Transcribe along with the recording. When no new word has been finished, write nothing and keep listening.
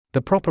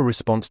The proper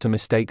response to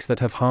mistakes that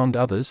have harmed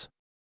others?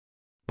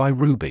 By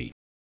Ruby.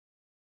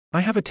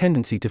 I have a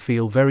tendency to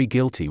feel very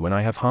guilty when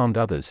I have harmed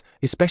others,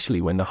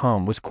 especially when the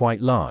harm was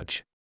quite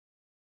large.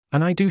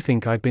 And I do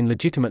think I've been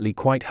legitimately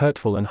quite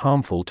hurtful and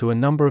harmful to a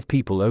number of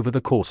people over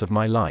the course of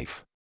my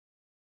life.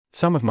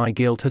 Some of my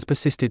guilt has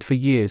persisted for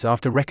years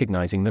after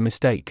recognizing the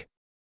mistake.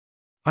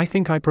 I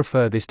think I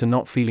prefer this to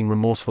not feeling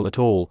remorseful at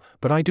all,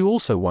 but I do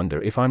also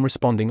wonder if I'm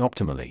responding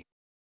optimally.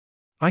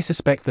 I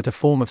suspect that a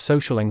form of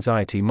social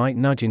anxiety might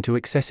nudge into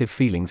excessive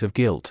feelings of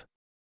guilt.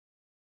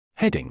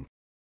 Heading: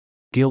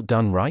 Guilt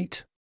done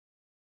right?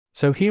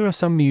 So here are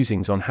some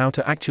musings on how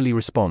to actually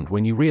respond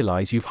when you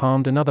realize you've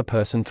harmed another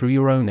person through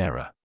your own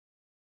error.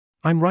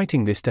 I'm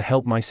writing this to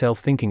help myself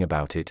thinking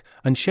about it,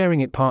 and sharing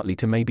it partly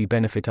to maybe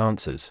benefit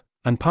answers,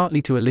 and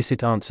partly to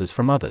elicit answers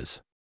from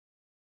others.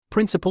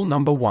 Principle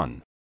number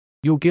 1.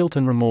 Your guilt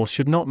and remorse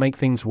should not make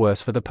things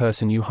worse for the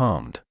person you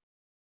harmed.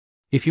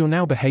 If you're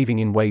now behaving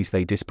in ways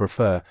they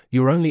disprefer,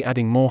 you're only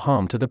adding more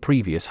harm to the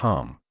previous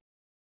harm.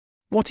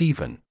 What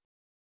even?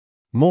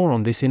 More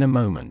on this in a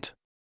moment.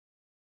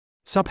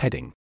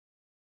 Subheading: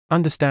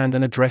 Understand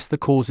and address the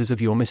causes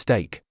of your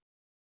mistake.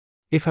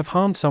 If I've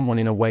harmed someone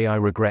in a way I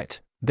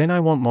regret, then I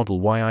want model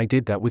why I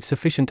did that with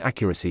sufficient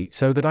accuracy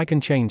so that I can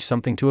change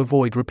something to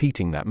avoid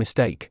repeating that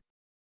mistake.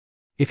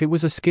 If it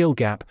was a skill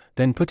gap,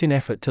 then put in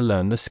effort to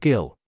learn the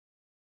skill.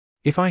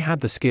 If I had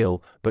the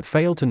skill, but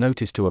failed to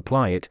notice to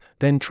apply it,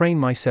 then train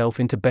myself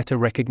into better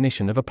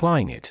recognition of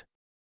applying it.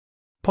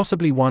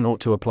 Possibly one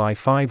ought to apply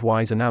 5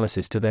 whys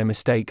analysis to their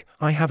mistake.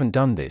 I haven't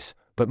done this,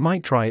 but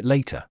might try it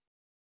later.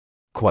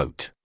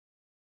 Quote: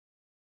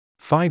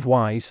 5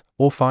 whys,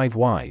 or 5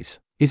 whys,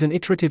 is an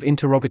iterative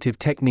interrogative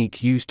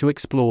technique used to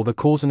explore the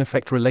cause and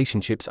effect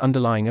relationships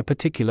underlying a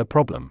particular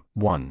problem.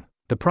 1.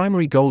 The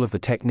primary goal of the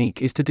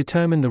technique is to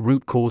determine the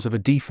root cause of a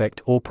defect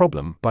or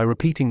problem by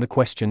repeating the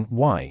question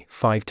why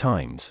 5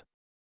 times.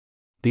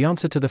 The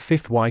answer to the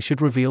 5th why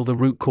should reveal the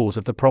root cause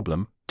of the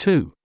problem.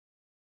 2.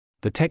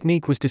 The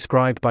technique was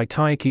described by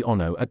Taiki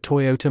Ono at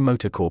Toyota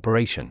Motor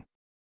Corporation.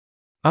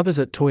 Others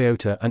at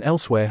Toyota and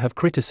elsewhere have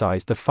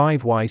criticized the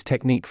 5 whys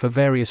technique for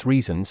various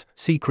reasons.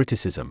 See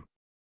criticism.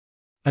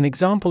 An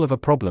example of a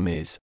problem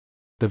is: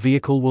 the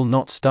vehicle will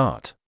not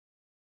start.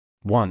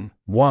 1.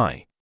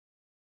 Why?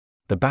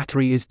 The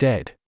battery is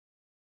dead.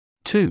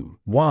 2.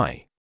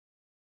 Why?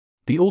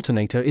 The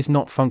alternator is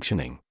not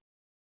functioning.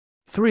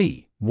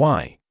 3.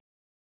 Why?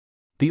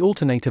 The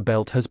alternator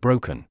belt has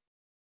broken.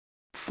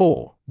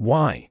 4.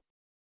 Why?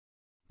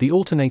 The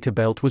alternator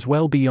belt was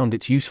well beyond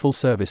its useful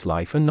service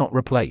life and not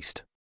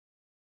replaced.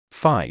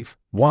 5.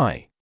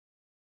 Why?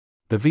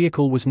 The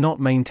vehicle was not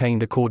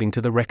maintained according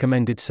to the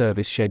recommended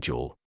service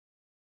schedule.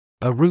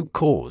 A root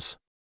cause.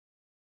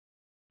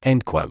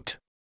 End quote.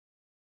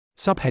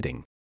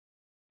 Subheading: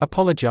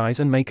 Apologize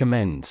and make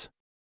amends.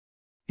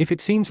 If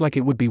it seems like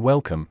it would be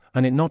welcome,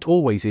 and it not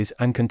always is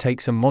and can take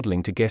some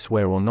modeling to guess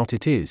where or not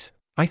it is,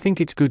 I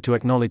think it's good to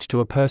acknowledge to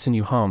a person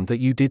you harmed that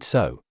you did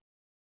so.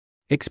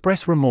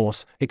 Express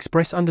remorse,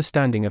 express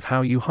understanding of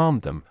how you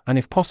harmed them, and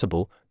if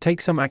possible,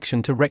 take some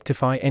action to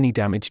rectify any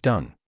damage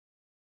done.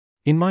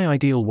 In my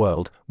ideal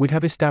world, we'd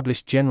have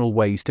established general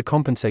ways to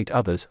compensate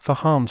others for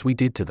harms we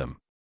did to them.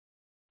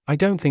 I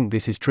don't think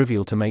this is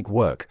trivial to make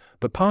work,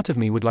 but part of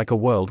me would like a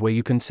world where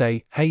you can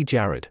say, "Hey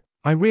Jared,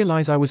 I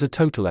realize I was a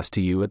total ass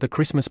to you at the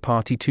Christmas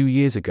party 2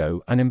 years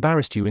ago and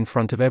embarrassed you in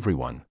front of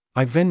everyone.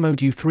 I've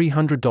Venmo'd you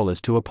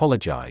 $300 to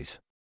apologize."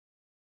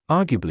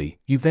 Arguably,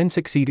 you've then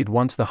succeeded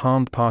once the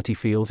harmed party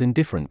feels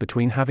indifferent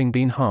between having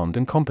been harmed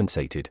and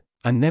compensated,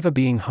 and never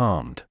being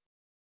harmed.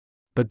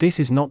 But this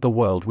is not the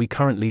world we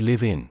currently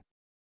live in.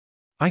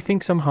 I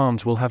think some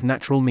harms will have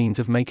natural means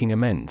of making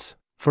amends.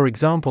 For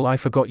example, I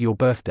forgot your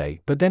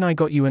birthday, but then I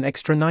got you an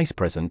extra nice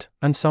present,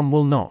 and some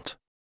will not.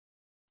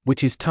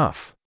 Which is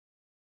tough.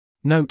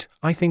 Note,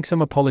 I think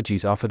some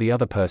apologies are for the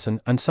other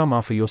person and some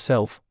are for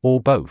yourself,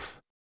 or both.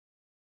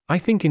 I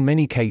think in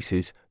many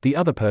cases, the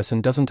other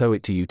person doesn't owe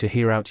it to you to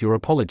hear out your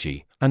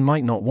apology, and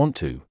might not want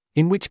to,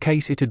 in which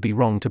case it'd be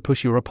wrong to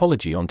push your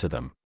apology onto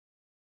them.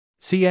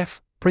 Cf.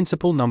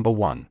 Principle number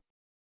 1.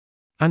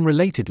 And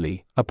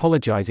relatedly,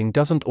 apologizing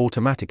doesn't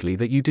automatically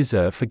that you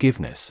deserve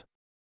forgiveness.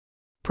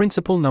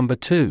 Principle number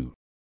 2.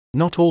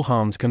 Not all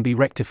harms can be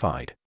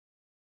rectified.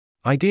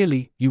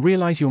 Ideally, you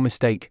realize your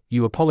mistake,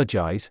 you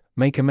apologize,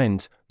 make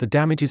amends, the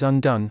damage is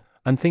undone,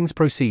 and things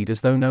proceed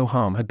as though no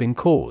harm had been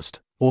caused,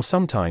 or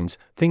sometimes,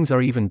 things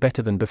are even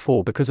better than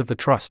before because of the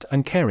trust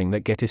and caring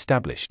that get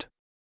established.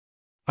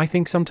 I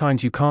think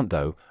sometimes you can't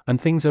though, and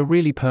things are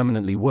really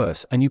permanently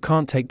worse and you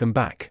can't take them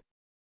back.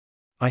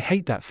 I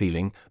hate that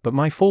feeling, but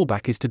my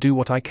fallback is to do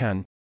what I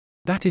can.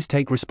 That is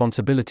take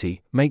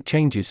responsibility, make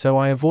changes so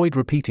I avoid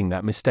repeating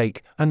that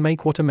mistake, and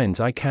make what amends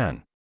I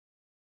can.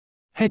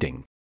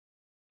 Heading: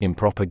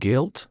 Improper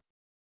guilt?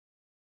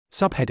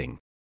 Subheading: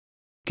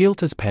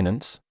 Guilt as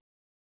penance?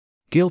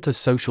 Guilt as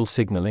social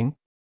signaling?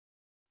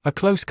 A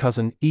close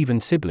cousin, even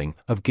sibling,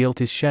 of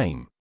guilt is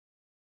shame.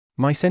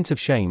 My sense of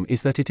shame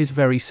is that it is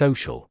very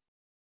social.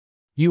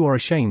 You are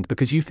ashamed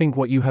because you think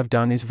what you have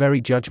done is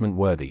very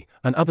judgment-worthy,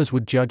 and others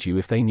would judge you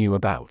if they knew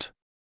about.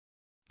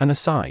 An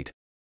aside.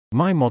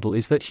 My model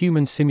is that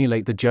humans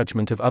simulate the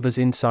judgment of others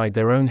inside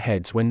their own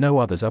heads when no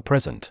others are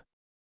present.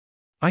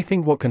 I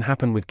think what can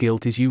happen with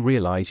guilt is you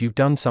realize you've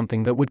done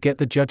something that would get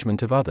the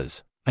judgment of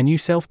others, and you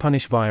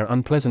self-punish via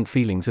unpleasant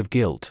feelings of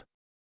guilt.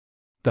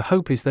 The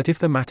hope is that if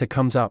the matter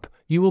comes up,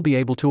 you will be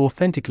able to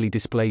authentically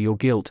display your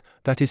guilt,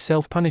 that is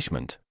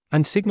self-punishment,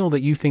 and signal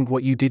that you think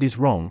what you did is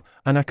wrong,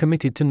 and are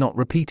committed to not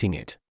repeating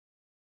it.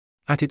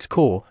 At its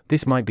core,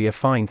 this might be a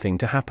fine thing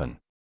to happen.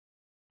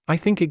 I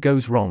think it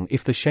goes wrong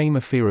if the shame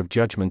of fear of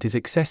judgment is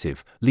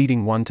excessive,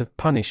 leading one to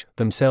punish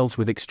themselves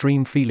with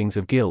extreme feelings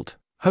of guilt,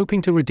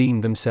 hoping to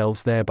redeem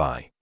themselves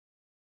thereby.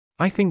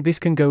 I think this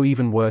can go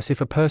even worse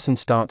if a person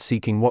starts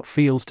seeking what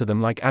feels to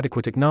them like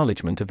adequate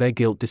acknowledgement of their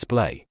guilt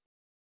display.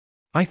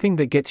 I think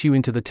that gets you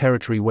into the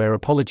territory where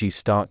apologies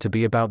start to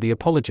be about the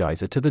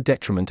apologizer to the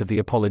detriment of the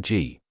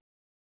apology.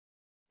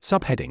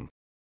 Subheading: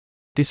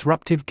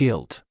 Disruptive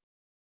guilt.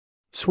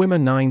 Swimmer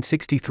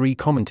 963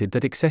 commented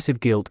that excessive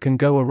guilt can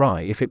go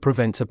awry if it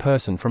prevents a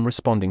person from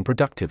responding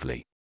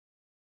productively.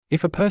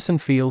 If a person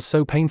feels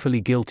so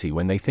painfully guilty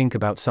when they think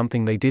about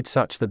something they did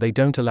such that they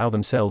don't allow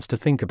themselves to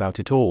think about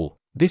it all,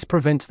 this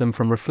prevents them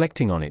from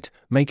reflecting on it,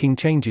 making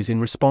changes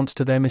in response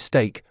to their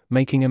mistake,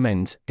 making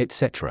amends,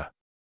 etc.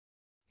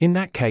 In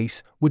that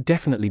case, would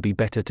definitely be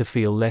better to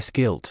feel less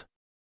guilt.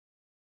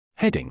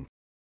 Heading: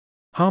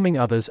 Harming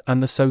others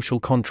and the social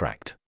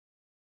contract.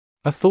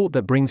 A thought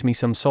that brings me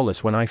some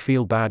solace when I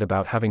feel bad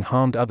about having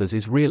harmed others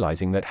is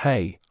realizing that,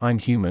 hey, I'm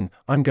human,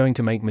 I'm going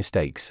to make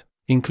mistakes,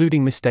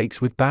 including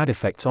mistakes with bad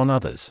effects on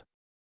others.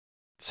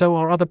 So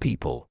are other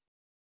people.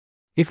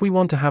 If we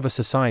want to have a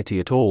society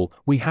at all,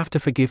 we have to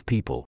forgive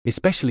people,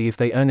 especially if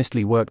they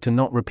earnestly work to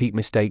not repeat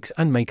mistakes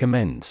and make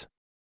amends.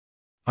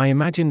 I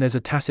imagine there's a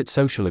tacit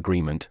social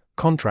agreement,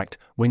 contract,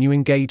 when you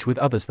engage with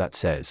others that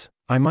says,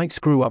 I might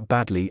screw up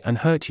badly and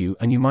hurt you,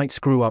 and you might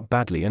screw up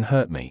badly and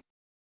hurt me.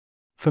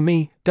 For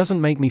me,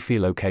 doesn't make me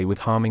feel okay with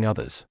harming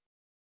others.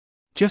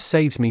 Just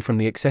saves me from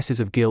the excesses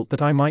of guilt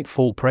that I might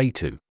fall prey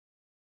to.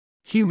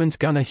 Humans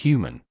gonna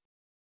human.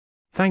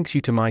 Thanks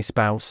you to my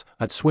spouse,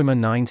 at Swimmer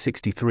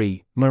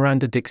 963,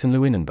 Miranda Dixon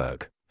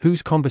Lewinenberg,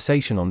 whose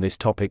conversation on this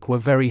topic were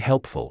very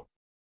helpful.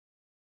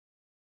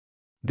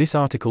 This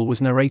article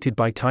was narrated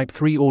by Type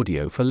 3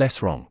 Audio for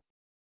Less Wrong.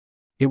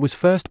 It was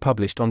first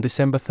published on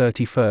December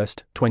 31,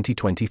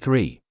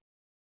 2023.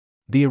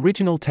 The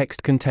original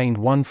text contained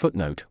one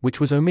footnote which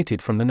was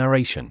omitted from the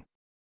narration.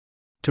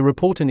 To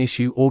report an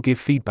issue or give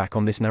feedback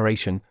on this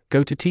narration,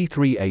 go to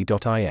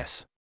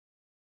t3a.is.